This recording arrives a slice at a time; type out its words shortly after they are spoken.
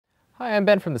Hi, I'm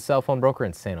Ben from the Cellphone Broker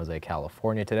in San Jose,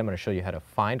 California. Today I'm going to show you how to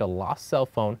find a lost cell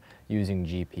phone using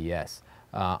GPS.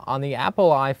 On the Apple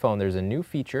iPhone, there's a new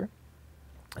feature.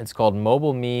 It's called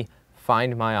Mobile Me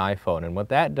Find My iPhone. And what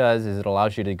that does is it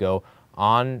allows you to go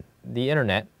on the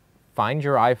internet, find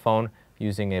your iPhone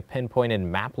using a pinpointed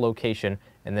map location,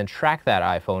 and then track that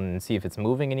iPhone and see if it's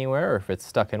moving anywhere or if it's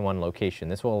stuck in one location.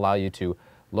 This will allow you to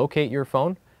locate your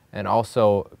phone and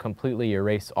also completely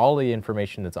erase all the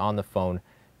information that's on the phone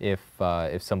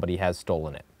if somebody has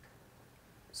stolen it.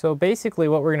 So basically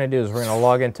what we're going to do is we're going to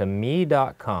log into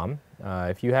me.com.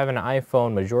 If you have an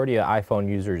iPhone, majority of iPhone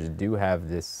users do have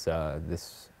this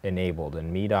enabled,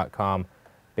 and me.com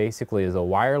basically is a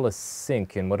wireless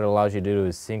sync, and what it allows you to do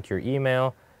is sync your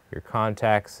email, your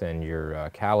contacts, and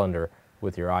your calendar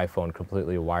with your iPhone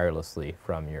completely wirelessly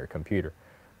from your computer.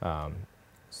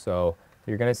 So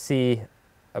you're going to see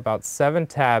about 7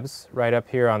 tabs right up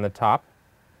here on the top.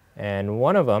 And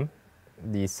one of them,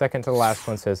 the second to the last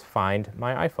one, says Find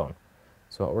My iPhone.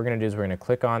 So what we're going to do is we're going to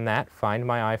click on that, Find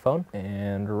My iPhone,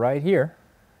 and right here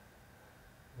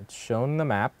it's shown the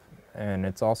map, and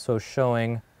it's also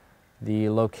showing the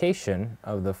location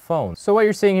of the phone. So what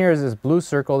you're seeing here is this blue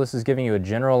circle. This is giving you a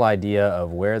general idea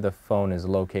of where the phone is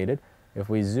located. If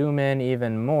we zoom in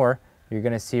even more, you're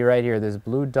going to see right here this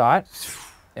blue dot,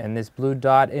 and this blue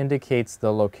dot indicates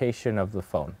the location of the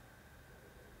phone.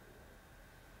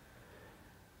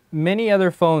 Many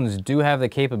other phones do have the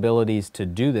capabilities to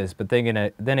do this, but then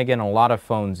again, a lot of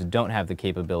phones don't have the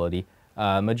capability.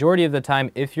 Majority of the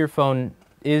time, if your phone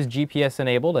is GPS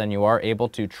enabled and you are able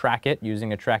to track it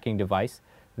using a tracking device,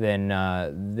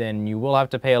 then you will have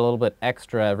to pay a little bit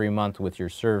extra every month with your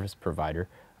service provider.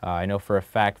 I know for a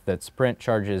fact that Sprint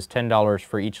charges $10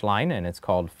 for each line, and it's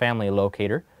called Family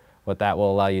Locator. What that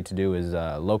will allow you to do is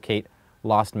locate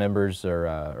lost members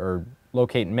or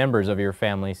locate members of your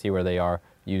family, see where they are,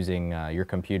 using your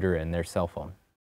computer and their cell phone.